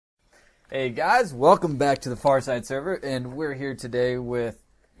Hey guys, welcome back to the FarSide server, and we're here today with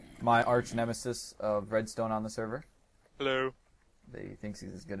my arch nemesis of Redstone on the server. Hello. He thinks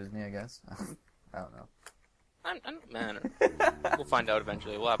he's as good as me, I guess. I don't know. Man, we'll find out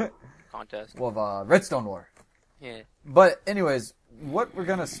eventually. We'll have a contest. We'll have Redstone War. Yeah. But anyways, what we're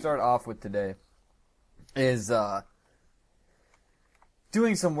gonna start off with today is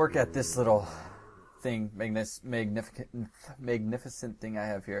doing some work at this little thing, magnificent thing I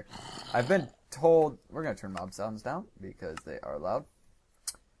have here. I've been told we're gonna turn mob sounds down because they are loud,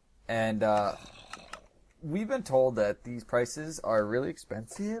 and we've been told that these prices are really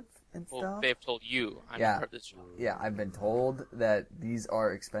expensive and stuff. Well, they've told you. I'm Yeah. part of this show. Yeah, I've been told that these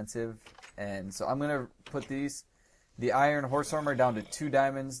are expensive, and so I'm gonna put the iron horse armor down to 2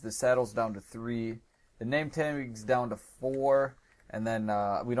 diamonds, the saddles down to 3, the name tags down to 4, and then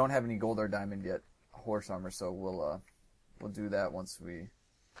we don't have any gold or diamond yet horse armor, so we'll do that once we.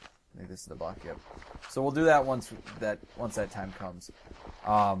 I think this is the block. Yep. So we'll do that once that time comes.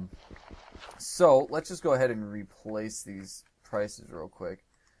 So let's just go ahead and replace these prices real quick.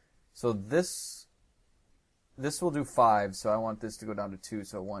 So this will do 5. So I want this to go down to 2.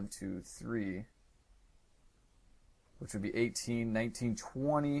 So 1, 2, 3, which would be 18, 19,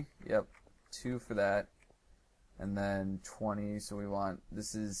 20. Yep, 2 for that, and then 20. So we want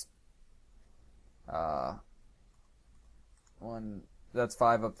this is 1. That's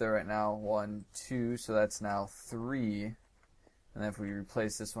 5 up there right now. 1, 2. So that's now 3. And then if we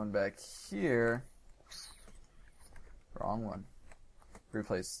replace this one back here, wrong one.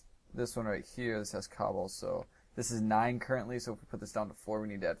 Replace this one right here. This has cobble. So this is 9 currently. So if we put this down to 4, we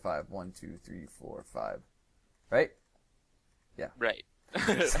need to add 5. 1, 2, 3, 4, 5. Right? Yeah. Right.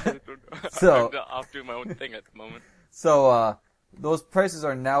 So I'm off doing my own thing at the moment. So those prices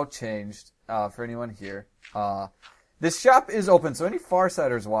are now changed for anyone here. This shop is open, so any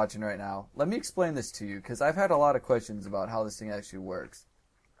Farsiders watching right now, let me explain this to you, because I've had a lot of questions about how this thing actually works.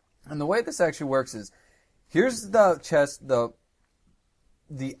 And the way this actually works is, here's the chest, the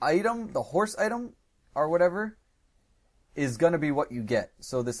item, the horse item, or whatever, is going to be what you get.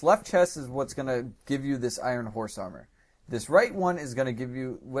 So this left chest is what's going to give you this iron horse armor. This right one is going to give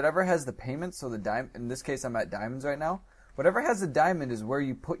you whatever has the payment, so the diamond, in this case I'm at diamonds right now, whatever has the diamond is where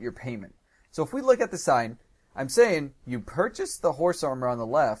you put your payment. So if we look at the sign, I'm saying you purchase the horse armor on the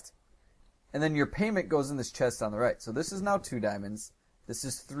left, and then your payment goes in this chest on the right. So this is now 2 diamonds, this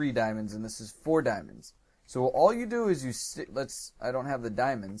is 3 diamonds, and this is 4 diamonds. So all you do is you stick, I don't have the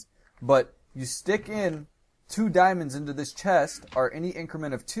diamonds, but you stick in 2 diamonds into this chest, or any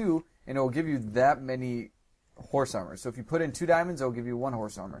increment of 2, and it will give you that many horse armor. So if you put in 2 diamonds, it will give you 1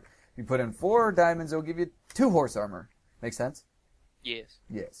 horse armor. If you put in 4 diamonds, it will give you 2 horse armor. Make sense? Yes.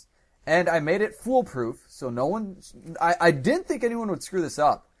 Yes. And I made it foolproof, so no one. I didn't think anyone would screw this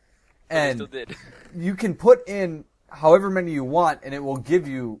up. And still did. You can put in however many you want, and it will give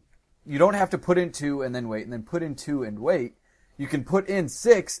you. You don't have to put in 2 and then wait, and then put in 2 and wait. You can put in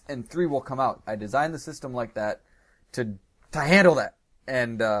 6, and 3 will come out. I designed the system like that to handle that.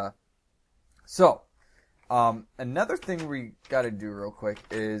 And so another thing we got to do real quick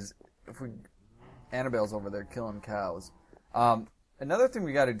is Annabelle's over there killing cows. Another thing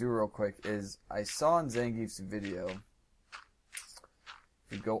we got to do real quick is I saw in Zangief's video.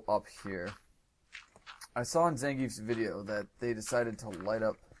 If you go up here, I saw in Zangief's video that they decided to light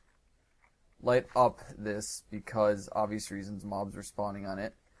up this because obvious reasons, mobs were spawning on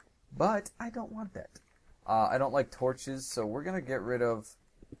it. But I don't want that. I don't like torches, so we're gonna get rid of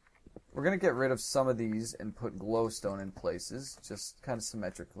some of these and put glowstone in places, just kind of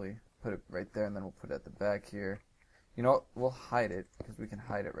symmetrically. Put it right there, and then we'll put it at the back here. You know what? We'll hide it, because we can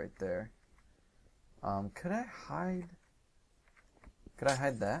hide it right there. Could I hide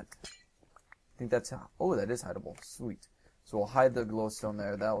that? I think that's, oh, that is hideable. Sweet. So we'll hide the glowstone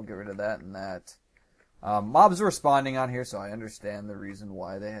there. That will get rid of that and that. Mobs were spawning on here, so I understand the reason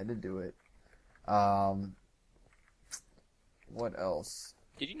why they had to do it. What else?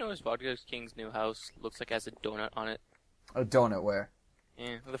 Did you notice Vodka King's new house looks like it has a donut on it? A donut where?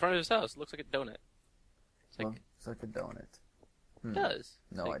 Yeah, the front of his house looks like a donut. It's like a donut. It does.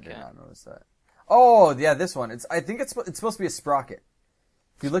 No, like, I did not notice that. Oh, yeah, this one. I think it's supposed to be a sprocket.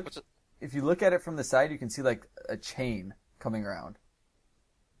 If you look at it from the side, you can see like a chain coming around.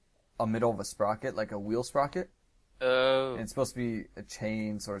 A middle of a sprocket, like a wheel sprocket. Oh. And it's supposed to be a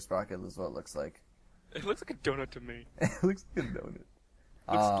chain sort of sprocket is what it looks like. It looks like a donut to me. It looks like a donut.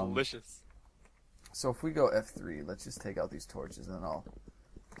 Looks delicious. So if we go F3, let's just take out these torches and then I'll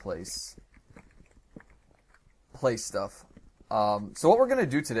place stuff. So what we're going to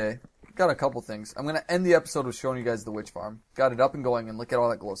do today, got a couple things. I'm gonna end the episode with showing you guys the witch farm. Got it up and going, and look at all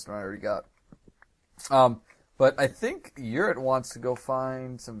that glowstone I already got. But I think Yurit wants to go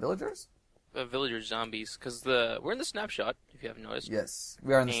find some villagers. Villagers, zombies, because we're in the snapshot, if you haven't noticed. Yes,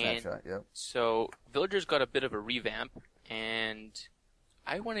 we are in the snapshot, yep. So, villagers got a bit of a revamp, and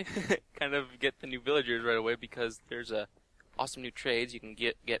I want to kind of get the new villagers right away because there's awesome new trades. You can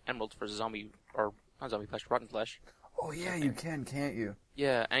get emeralds for zombie, or not zombie flesh, rotten flesh. Oh yeah, you can, can't you?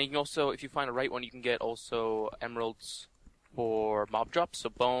 Yeah, and you can also, if you find the right one, you can get also emeralds for mob drops, so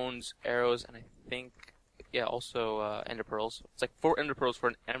bones, arrows, and I think... Yeah, also ender pearls. It's like 4 ender pearls for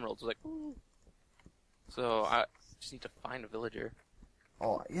an emerald. It's like, ooh. So I just need to find a villager.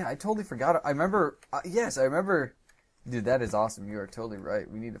 Oh yeah, I totally forgot. I remember. Yes, I remember. Dude, that is awesome. You are totally right.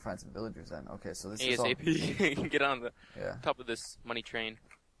 We need to find some villagers then. Okay, so this is all. ASAP. Get on the top of this money train.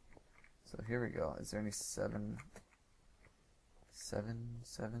 So here we go. Is there any 7?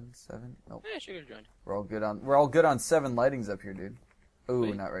 Nope. Yeah, she could have joined. We're all good on 7 lightings up here, dude. Ooh,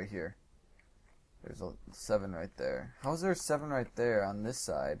 Wait. not right here. There's a 7 right there. How is there 7 right there on this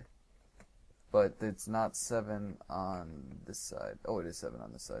side? But it's not 7 on this side. Oh, it is 7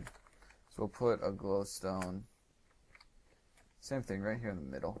 on this side. So we'll put a glowstone. Same thing right here in the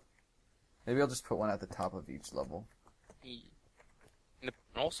middle. Maybe I'll just put one at the top of each level. And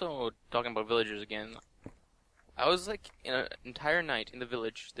also, talking about villagers again, I was like, in an entire night in the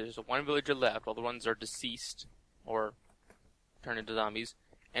village, there's one villager left, all the ones are deceased, or turned into zombies.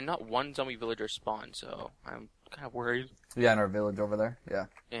 And not one zombie villager spawned, so I'm kind of worried. Yeah, in our village over there. Yeah.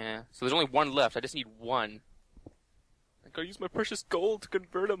 Yeah. So there's only one left. I just need one. I gotta use my precious gold to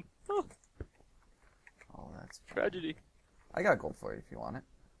convert him. Oh, That's tragedy. I got gold for you if you want it.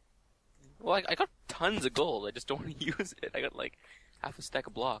 Well, I got tons of gold. I just don't want to use it. I got like half a stack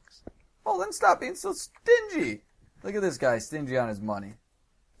of blocks. Oh, then stop being so stingy. Look at this guy, stingy on his money.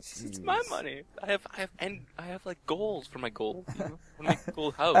 Jeez. It's my money. I have like goals for my gold. You know? I want to make a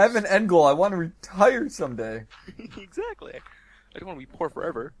gold house. I have an end goal. I want to retire someday. Exactly. I don't want to be poor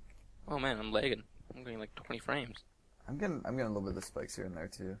forever. Oh man, I'm lagging. I'm getting like 20 frames. I'm getting a little bit of spikes here and there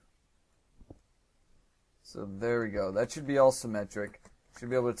too. So there we go. That should be all symmetric. Should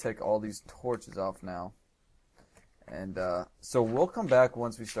be able to take all these torches off now. And so we'll come back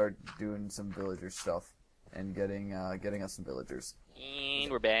once we start doing some villager stuff and getting us some villagers.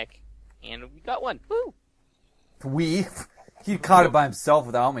 And we're back. And we got one. Woo! He caught it by himself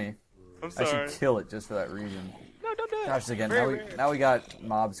without me. I'm sorry. I should kill it just for that reason. No, don't do it. Gosh, again, Very now we got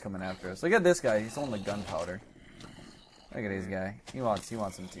mobs coming after us. Look at this guy. He's holding the gunpowder. Look at this guy. He wants some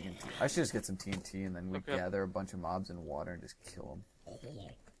TNT. I should just get some TNT and then we gather a bunch of mobs in water and just kill them.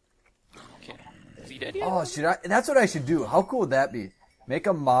 Okay. Is he dead yet? Oh, that's what I should do. How cool would that be? Make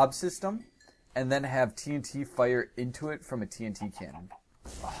a mob system and then have TNT fire into it from a TNT cannon.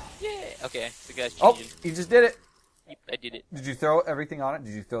 Yeah. Okay. The guy's Oh, changing. you just did it. Yep, I did it. Did you throw everything on it?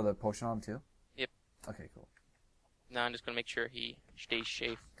 Did you throw the potion on him too? Yep. Okay, cool. Now I'm just gonna make sure he stays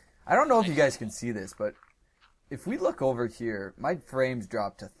safe. I don't know if you guys can see this, but if we look over here, my frames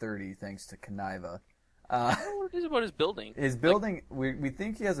dropped to 30 thanks to Conniva. What is about his building? His building, we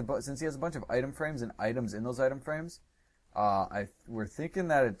think he has since he has a bunch of item frames and items in those item frames, we're thinking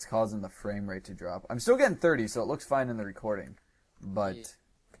that it's causing the frame rate to drop. I'm still getting 30, so it looks fine in the recording, but Yeah.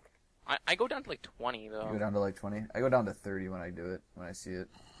 I go down to like 20 though. you go down to like 20. I go down to 30 when I do it, when I see it.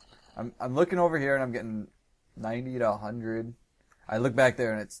 I'm looking over here and I'm getting 90 to 100. I look back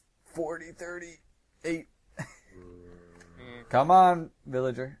there and it's 40, 38. Come on,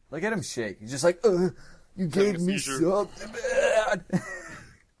 villager. Look at him shake. He's just like, you gave me something bad.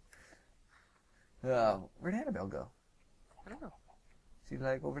 Where'd Annabelle go? I don't know. She's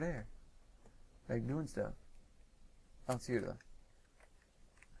like over there. Like doing stuff. I don't see her though.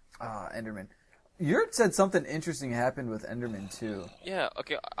 Enderman. Yurit said something interesting happened with Enderman too. Yeah,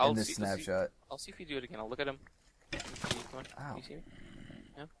 okay, in this snapshot. I'll see if you do it again. I'll look at him. Ow. You see me?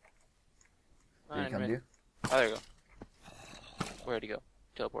 Yeah? Did he come to you? Oh, there you go. Where'd he go?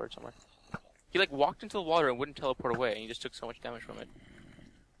 Teleported somewhere. He like walked into the water and wouldn't teleport away, and he just took so much damage from it.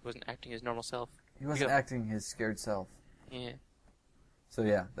 He wasn't acting his normal self. He wasn't acting his scared self. Yeah. So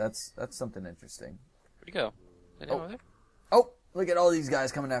yeah, that's something interesting. Where'd he go? Is that him over there? Oh, look at all these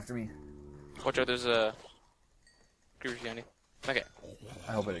guys coming after me. Watch out, there's a creeper behind you. Okay.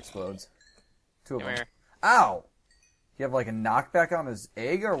 I hope it explodes. Two of Come them. here. Ow! You have like a knockback on his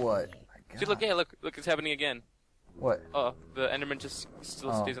egg or what? My See, look, yeah, look, it's happening again. What? Oh, the Enderman just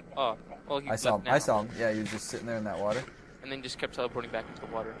still stays in. Oh, well, he I saw him. left now. I saw him. Yeah, he was just sitting there in that water. And then just kept teleporting back into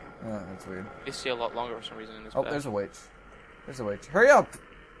the water. Oh, that's weird. They stay a lot longer for some reason in this Oh, patch. there's a witch. There's a witch. Hurry up!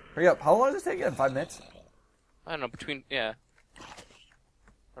 Hurry up. How long does this take you? 5 minutes? I don't know, yeah.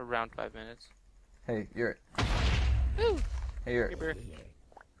 Around 5 minutes. Hey, Yurit. Woo! Hey, Yurit. Hey, bear.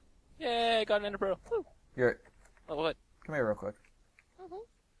 Yay, got an Ender Pearl. Woo! Yurit. Oh, what? Come here real quick. Oh, no.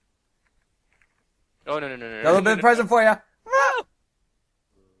 Got a little bit of present for you.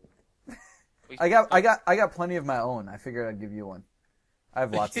 I got plenty of my own. I figured I'd give you one. I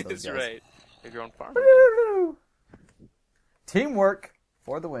have lots of those. That's guys. right. You have your own farm. Teamwork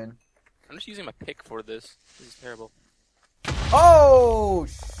for the win. I'm just using my pick for this. This is terrible. Oh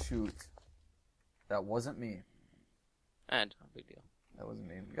shoot! That wasn't me. And no big deal. That wasn't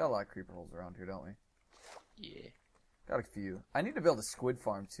me. We got a lot of creeper holes around here, don't we? Yeah. Got a few. I need to build a squid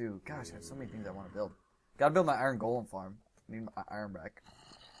farm too. Gosh, I have so many things I want to build. Gotta build my iron golem farm. I need my iron back.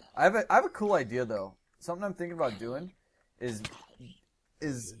 I have a cool idea though. Something I'm thinking about doing is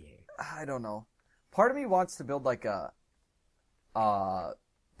I don't know. Part of me wants to build like a gold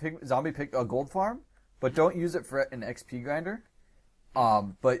farm, but don't use it for an XP grinder.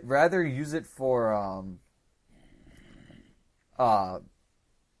 But rather use it for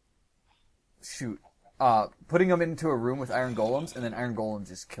putting them into a room with iron golems, and then iron golems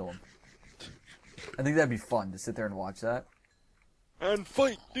just kill them. I think that'd be fun to sit there and watch that. And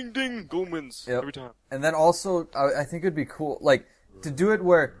fight! Ding ding! Golem wins every time. And then also, I think it'd be cool, like, to do it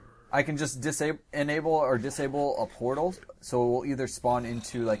where I can just enable or disable a portal, so it will either spawn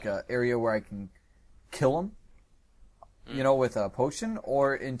into, like, a area where I can kill them, you know, with a potion,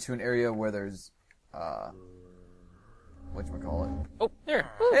 or into an area where there's, whatchamacallit. Oh, there!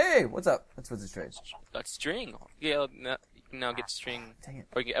 Hey, what's up? That's what's his trade. Got string. Yeah, you can now get string. Dang it.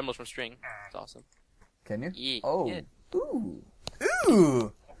 Or you get emeralds from string. It's awesome. Can you? Yeah. Oh. Yeah. Ooh.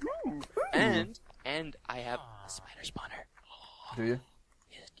 Ooh. And I have a spider spawner. Do you?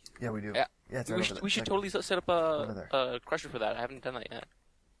 Yes, dude. Yeah, we do. Yeah. Yeah, it's right We should totally set up a crusher for that. I haven't done that yet.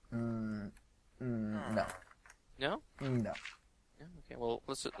 No. No? No. Yeah, okay, well,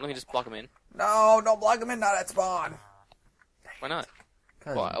 let me just block them in. No, don't block him in, not at spawn. Why not?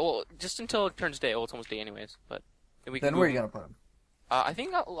 Well, just until it turns day. Oh, it's almost day anyways. But then where are you gonna put him? I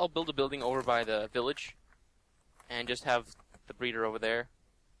think I'll build a building over by the village, and just have the breeder over there.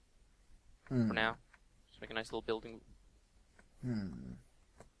 For now, just make a nice little building.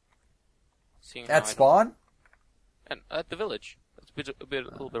 Seeing At spawn? And at the village. It's a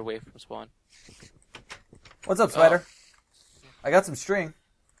little bit away from spawn. What's up, Spider? I got some string.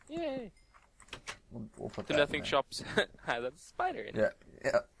 Yay! We'll put The that nothing in there. shops has a spider in it.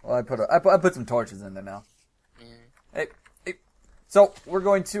 Yeah. Well, I put some torches in there now. Yeah. Hey. So we're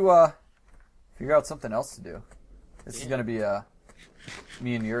going to figure out something else to do. This is gonna be a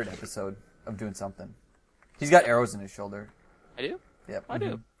me and Yurit episode of doing something. He's got arrows in his shoulder. I do? Yep. I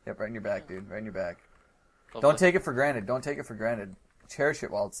do. Yep, right in your back, dude. Right in your back. Hopefully. Don't take it for granted. Don't take it for granted. Cherish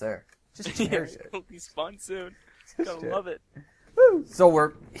it while it's there. Just cherish it. It'll be spawn soon. Just Gotta love it. Woo! So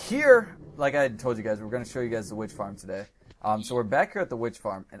we're here, like I had told you guys, we're going to show you guys the witch farm today. So we're back here at the witch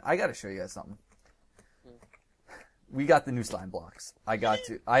farm, and I got to show you guys something. We got the new slime blocks. I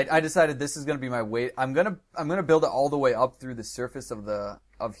decided this is going to be my way. I'm gonna build it all the way up through the surface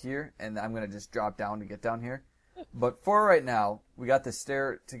of here, and I'm gonna just drop down to get down here. But for right now, we got the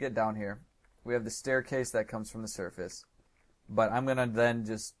stair to get down here. We have the staircase that comes from the surface. But I'm gonna then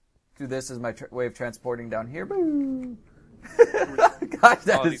just do this as my way of transporting down here. Boo! Gosh,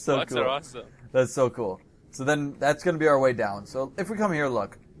 that is so blocks cool. are awesome. That's so cool. So then that's going to be our way down. So if we come here,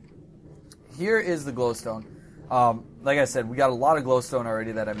 look. Here is the glowstone. Like I said, we got a lot of glowstone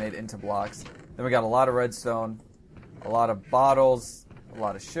already that I made into blocks. Then we got a lot of redstone, a lot of bottles, a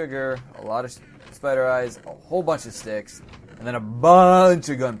lot of sugar, a lot of spider eyes, a whole bunch of sticks, and then a bunch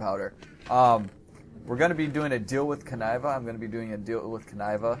of gunpowder. We're going to be doing a deal with Kaniva. I'm going to be doing a deal with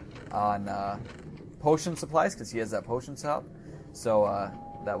Kaniva on potion supplies because he has that potion shop. So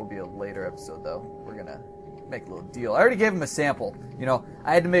that will be a later episode, though. We're going to make a little deal. I already gave him a sample. You know,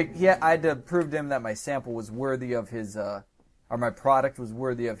 I had to prove to him that my sample was worthy of his, or my product was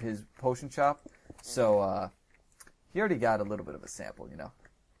worthy of his potion shop. So he already got a little bit of a sample, you know,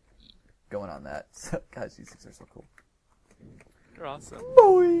 going on that. So, gosh, these things are so cool. They're awesome.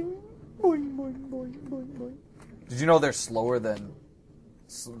 Boing, boing, boing, boing, boing, boing. Did you know they're slower than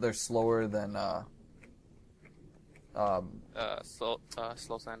Slow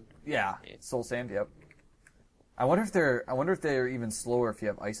sand. Yeah, soul sand. Yep. I wonder if they're even slower if you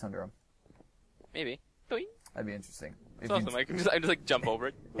have ice under them. Maybe. Doing. That'd be interesting. It's awesome. I can just like jump over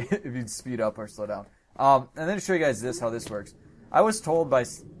it. If you'd speed up or slow down. And then to show you guys how this works. I was told by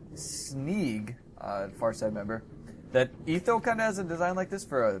Sneeg, FarSide member, that Etho kind of has a design like this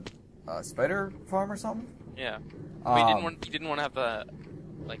for a spider farm or something. Yeah. But he didn't want to have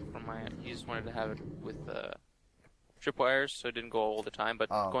he just wanted to have it with tripwires, so it didn't go all the time. But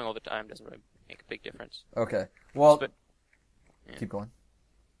Oh. going all the time doesn't really make a big difference. Okay. Well, But- yeah. keep going.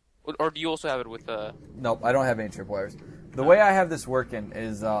 Or do you also have it with Nope, I don't have any tripwires. The way I have this working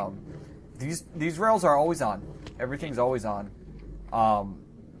is these rails are always on. Everything's always on.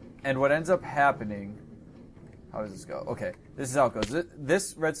 And what ends up happening... How does this go? Okay, this is how it goes.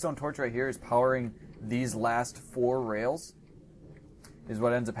 This redstone torch right here is powering these last 4 rails. Is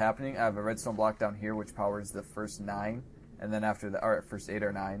what ends up happening. I have a redstone block down here which powers the first 9. And then after that, or first 8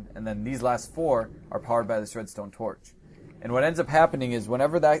 or 9. And then these last 4 are powered by this redstone torch. And what ends up happening is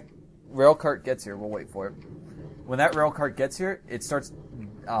whenever that rail cart gets here, we'll wait for it. When that rail cart gets here, it starts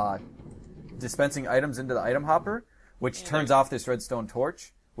dispensing items into the item hopper, which turns off this redstone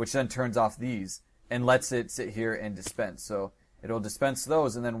torch, which then turns off these and lets it sit here and dispense. So it'll dispense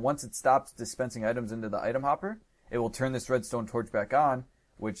those, and then once it stops dispensing items into the item hopper, it will turn this redstone torch back on,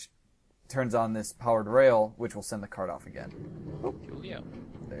 which turns on this powered rail, which will send the cart off again. yeah.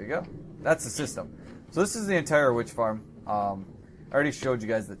 There you go. That's the system. So this is the entire witch farm. I already showed you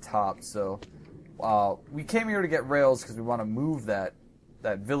guys the top, so we came here to get rails because we want to move that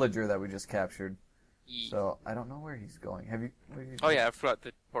villager that we just captured. So I don't know where he's going. Have you? Oh yeah, I forgot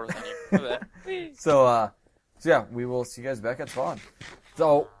the portal down here. So yeah, we will see you guys back at spawn.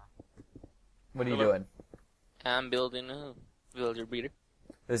 So, what are you doing? I'm building a villager breeder.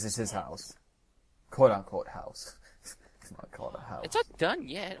 This is his house, quote unquote house. It's not called a house. It's not done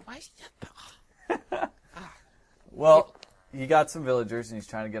yet. Why is that? Well, he got some villagers and he's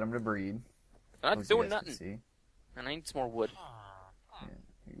trying to get them to breed. I'm not As you doing guys can nothing. see. And I need some more wood.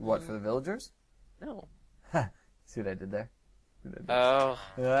 What, for the villagers? No. See what I did there? Oh,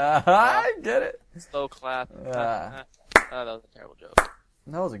 I get it. slow clap. Ah. Oh, that was a terrible joke.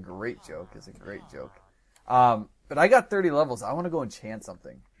 That was a great joke. It's a great joke. But I got 30 levels. I want to go enchant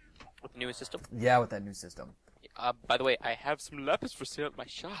something. With the newest system? Yeah, with that new system. By the way, I have some lapis for sale at my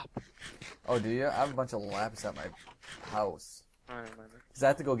shop. Oh, do you? I have a bunch of lapis at my house. Because I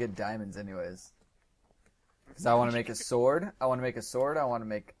have to go get diamonds anyways. Because I want to make a sword. I want to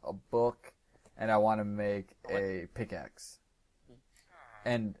make a book. And I want to make a pickaxe.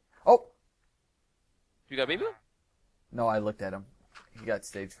 And, oh! You got baby? No, I looked at him. He got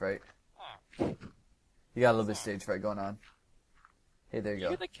stage fright. He got a little bit of stage fright going on. Hey, there you You go.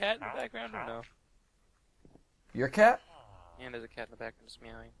 hear the cat in the background or no? Your cat? Yeah, there's a cat in the background just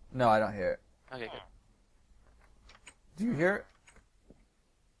meowing. No, I don't hear it. Okay, good. Do you hear it?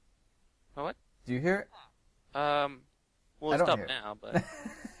 What? Do you hear it? Well, I it's don't up hear it. now, but...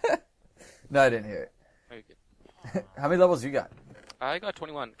 No, I didn't hear Okay, good. it. How many levels you got? I got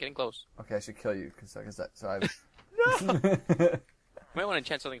 21, getting close. Okay, I should kill you because so I. You might want to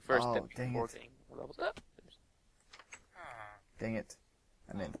enchant something first, Oh, then dang before it. getting more levels up. Dang it!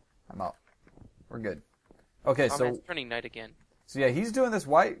 I'm in. I'm out. We're good. Okay, Oh, so man, it's turning night again. yeah, he's doing this.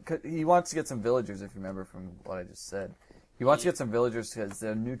 Why? 'Cause he wants to get some villagers. If you remember from what I just said, he wants to get some villagers because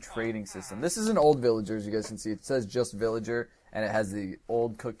their new trading system. This is an old villager, as you guys can see. It says just villager, and it has the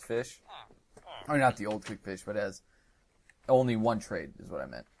old cooked fish. Or not the old cooked fish, but it has only one trade, is what I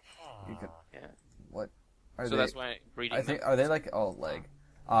meant. You could, Yeah. what? Are So they, that's why breeding I think, them. are they like, oh, leg.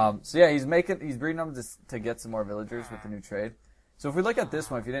 So yeah, he's breeding them to get some more villagers with the new trade. So if we look at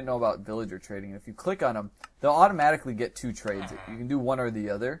this one, if you didn't know about villager trading, if you click on them, they'll automatically get 2 trades. You can do one or the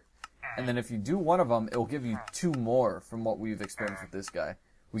other. And then if you do one of them, it will give you 2 more from what we've experienced with this guy.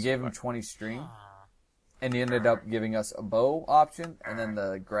 We gave him 20 string, and he ended up giving us a bow option and then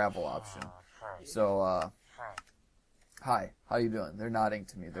the gravel option. So, hi, how you doing? They're nodding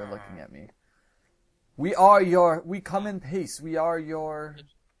to me. They're looking at me. We come in peace. We are your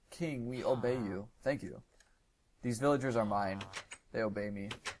king. We obey you. Thank you. These villagers are mine. They obey me.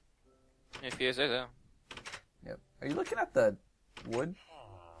 If you say so. Yep. Are you looking at the wood?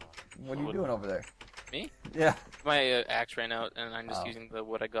 What are you doing over there? Me? Yeah. My axe ran out, and I'm just Oh. using the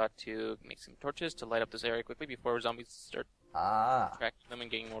wood I got to make some torches to light up this area quickly before zombies start Ah. tracking them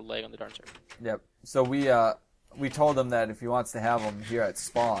and getting more leg on the darn server. Yep. So we told him that if he wants to have them here at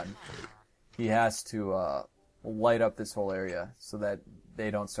spawn, he has to light up this whole area so that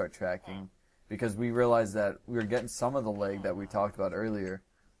they don't start tracking. Because we realized that we were getting some of the leg that we talked about earlier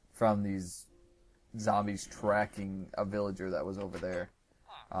from these zombies tracking a villager that was over there.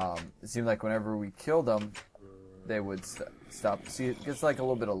 It seemed like whenever we killed them, they would stop. See, it gets like a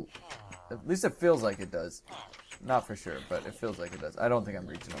little bit of... At least it feels like it does. Not for sure, but it feels like it does. I don't think I'm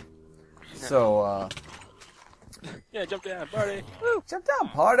reaching them. So, Yeah, jump down, party! Woo! jump down,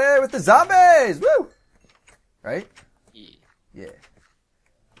 party with the zombies! Woo! Right? Yeah. Yeah.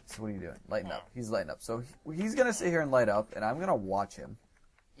 So what are you doing? Lighten up. He's lighting up. So he's going to sit here and light up, and I'm going to watch him.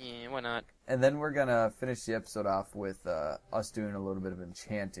 Yeah, why not? And then we're gonna finish the episode off with us doing a little bit of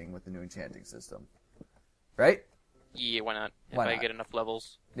enchanting with the new enchanting system. Right? Yeah, why not? Why if I not? get enough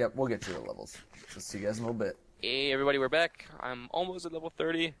levels. Yep, we'll get to the levels. So see you guys in a little bit. Hey, everybody, we're back. I'm almost at level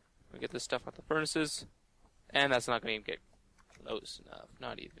 30. We get this stuff out the furnaces. And that's not going to even get close enough.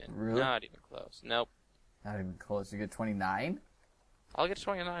 Not even. Really? Not even close. Nope. Not even close. You get 29? I'll get to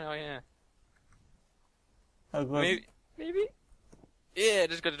 29, oh yeah. How close? Maybe? Yeah,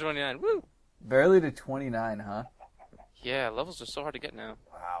 just got to 29. Woo! Barely to 29, huh? Yeah, levels are so hard to get now.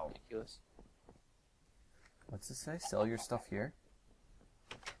 Wow. Ridiculous. What's this say? Sell your stuff here?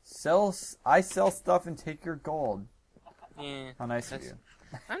 I sell stuff and take your gold. Yeah. How nice of you.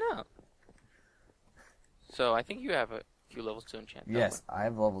 I know. So, I think you have a few levels to enchant. Yes, I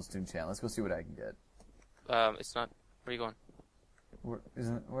have levels to enchant. Let's go see what I can get. It's not... Where are you going? It's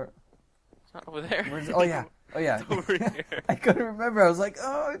not over there. Oh, yeah. Oh, yeah. It's over here. I couldn't remember. I was like,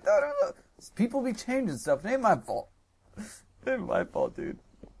 oh, I thought it was... People be changing stuff. It ain't my fault. It ain't my fault, dude.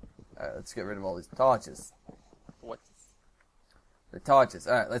 Alright, let's get rid of all these torches. What? The torches.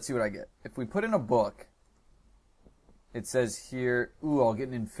 Alright, let's see what I get. If we put in a book, it says here, ooh, I'll get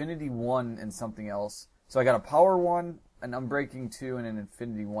an Infinity 1 and something else. So I got a Power 1, an Unbreaking 2, and an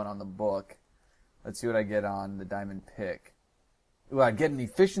Infinity 1 on the book. Let's see what I get on the Diamond Pick. Ooh, I'd get an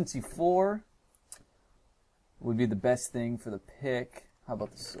Efficiency 4. Would be the best thing for the pick. How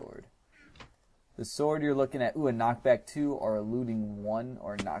about the sword? The sword you're looking at, ooh, a Knockback 2 or a Looting 1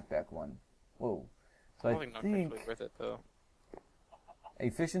 or a Knockback 1. Whoa. So I think think really worth it, though.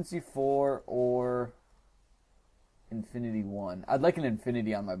 Efficiency 4 or Infinity 1. I'd like an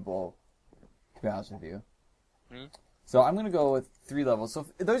Infinity on my bow, to be honest with you. So I'm going to go with 3 levels. So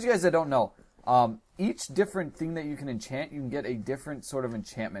those of you guys that don't know, each different thing that you can enchant, you can get a different sort of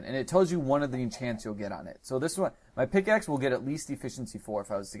enchantment. And it tells you one of the enchants you'll get on it. So this one, my pickaxe will get at least Efficiency 4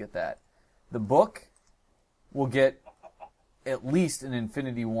 if I was to get that. The book will get at least an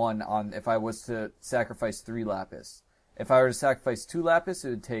Infinity 1 on if I was to sacrifice 3 lapis. If I were to sacrifice 2 lapis, it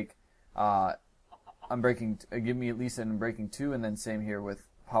would take give me at least an Unbreaking 2, and then same here with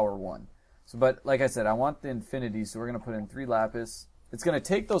Power 1. So, but like I said, I want the Infinity, so we're going to put in 3 lapis. It's going to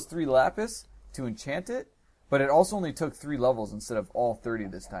take those 3 lapis to enchant it, but it also only took 3 levels instead of all 30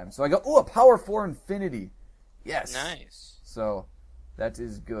 this time. So I go, ooh, a Power 4 Infinity. Yes. Nice. So that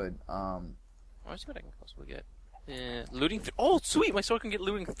is good. Let's see what I can possibly get. Looting 3. Oh, sweet! My sword can get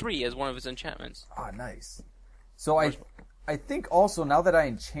Looting 3 as one of its enchantments. Ah, nice. So I think also, now that I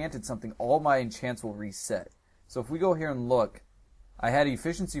enchanted something, all my enchants will reset. So if we go here and look, I had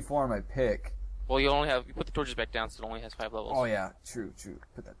Efficiency 4 on my pick. Well, you put the torches back down, so it only has 5 levels. Oh yeah, true.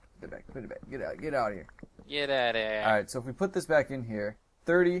 Put it back. Get out of here. Get out of here. Alright, so if we put this back in here,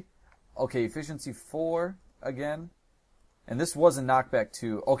 30, okay, Efficiency 4 again. And this was a Knockback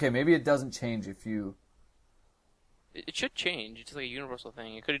 2. Okay, maybe it doesn't change if you... It should change. It's like a universal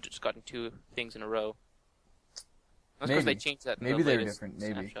thing. You could have just gotten 2 things in a row. Unless, Maybe. Of course, they changed that in Maybe the they're latest different.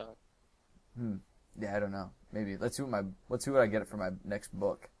 Maybe. snapshot. Yeah, I don't know. Maybe. Let's see what I get for my next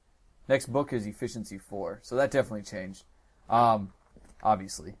book. Next book is Efficiency 4, so that definitely changed.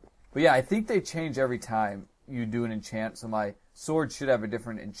 Obviously. But yeah, I think they change every time you do an enchant, so my sword should have a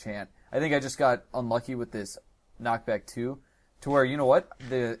different enchant. I think I just got unlucky with this Knockback 2, to where, you know what?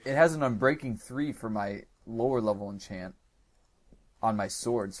 It has an Unbreaking 3 for my lower level enchant on my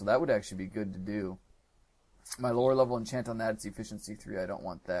sword, so that would actually be good to do. My lower level enchant on that is Efficiency 3, I don't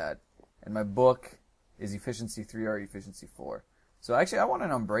want that. And my book is Efficiency 3 or Efficiency 4. So actually I want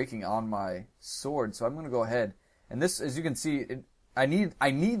an Unbreaking on my sword, so I'm going to go ahead. And this, as you can see, I need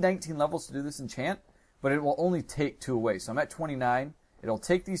 19 levels to do this enchant, but it will only take 2 away. So I'm at 29. It'll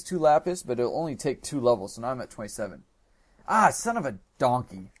take these 2 lapis, but it'll only take 2 levels, so now I'm at 27. Ah, son of a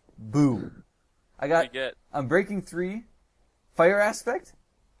donkey. Boo. I got Unbreaking 3, Fire Aspect,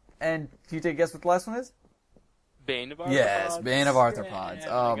 and can you take a guess what the last one is? Bane of Arthropods. Yes, Bane of Arthropods. Yeah,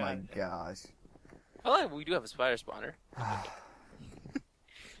 oh my gosh. Oh, we do have a spider spawner.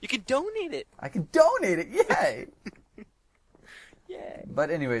 You can donate it. I can donate it, yay! Yay. But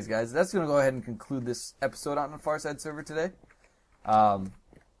anyways, guys, that's going to go ahead and conclude this episode on the FarSide server today.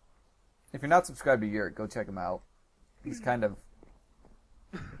 If you're not subscribed to Yurit, go check him out. He's kind of...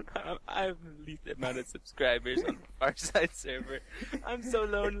 I have the least amount of subscribers on the FarSide server. I'm so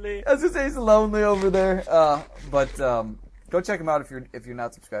lonely. I was going to say he's lonely over there. But go check him out if you're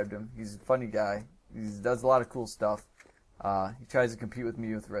not subscribed to him. He's a funny guy. He does a lot of cool stuff. He tries to compete with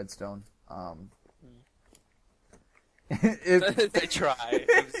me with Redstone. I try.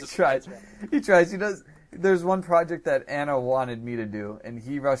 He tries. He does. There's one project that Anna wanted me to do, and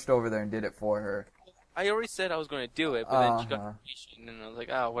he rushed over there and did it for her. I already said I was going to do it, but then she got impatient, and I was like,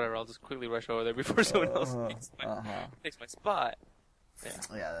 oh, whatever, I'll just quickly rush over there before someone else takes my spot.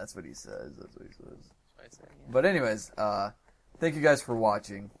 Yeah, that's what he says. That's what he says. That's what I said, yeah. But anyways, thank you guys for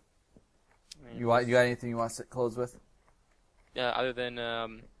watching. You got anything you want to close with? Other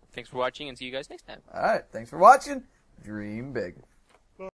than thanks for watching, and see you guys next time. All right, thanks for watching. Dream big.